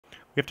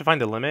We have to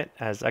find the limit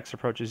as x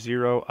approaches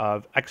 0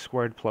 of x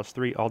squared plus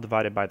 3 all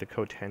divided by the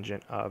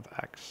cotangent of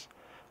x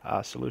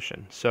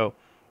solution. So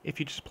if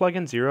you just plug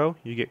in 0,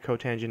 you get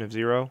cotangent of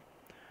 0,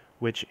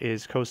 which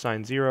is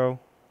cosine 0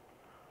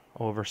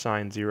 over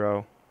sine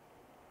 0,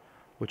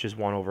 which is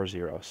 1 over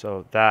 0.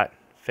 So that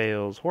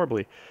fails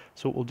horribly.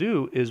 So what we'll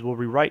do is we'll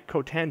rewrite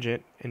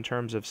cotangent in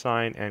terms of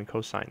sine and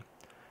cosine.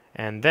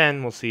 And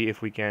then we'll see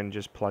if we can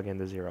just plug in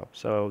the 0.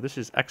 So this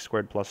is x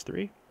squared plus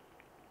 3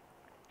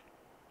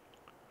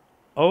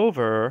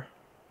 over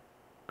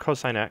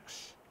cosine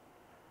x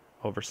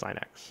over sine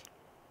x.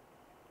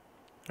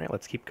 All right,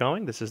 let's keep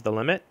going. This is the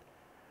limit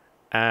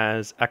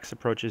as x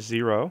approaches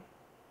 0.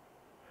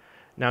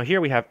 Now here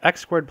we have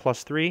x squared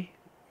plus 3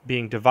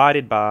 being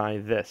divided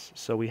by this.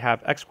 So we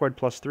have x squared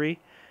plus 3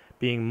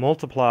 being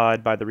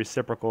multiplied by the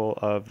reciprocal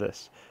of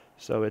this.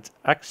 So it's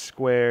x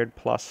squared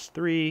plus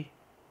 3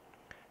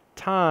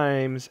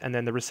 times, and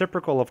then the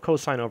reciprocal of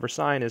cosine over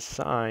sine is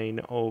sine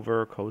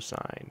over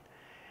cosine.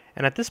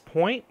 And at this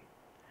point,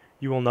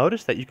 you will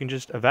notice that you can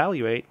just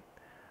evaluate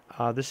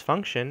this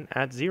function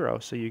at 0.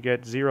 So you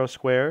get 0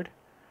 squared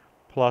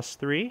plus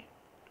 3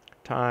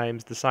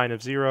 times the sine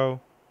of 0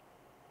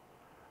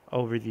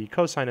 over the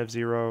cosine of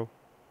 0.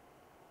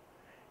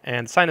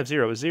 And the sine of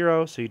 0 is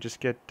 0, so you just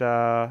get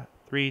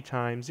 3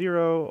 times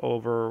 0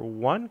 over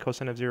 1.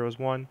 Cosine of 0 is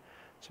 1.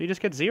 So you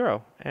just get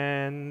 0,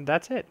 and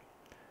that's it.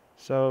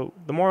 So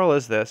the moral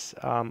is this.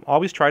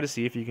 Always try to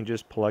see if you can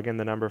just plug in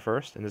the number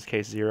first, in this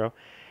case 0.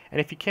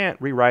 And if you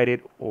can't, rewrite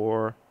it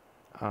or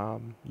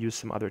use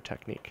some other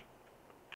technique.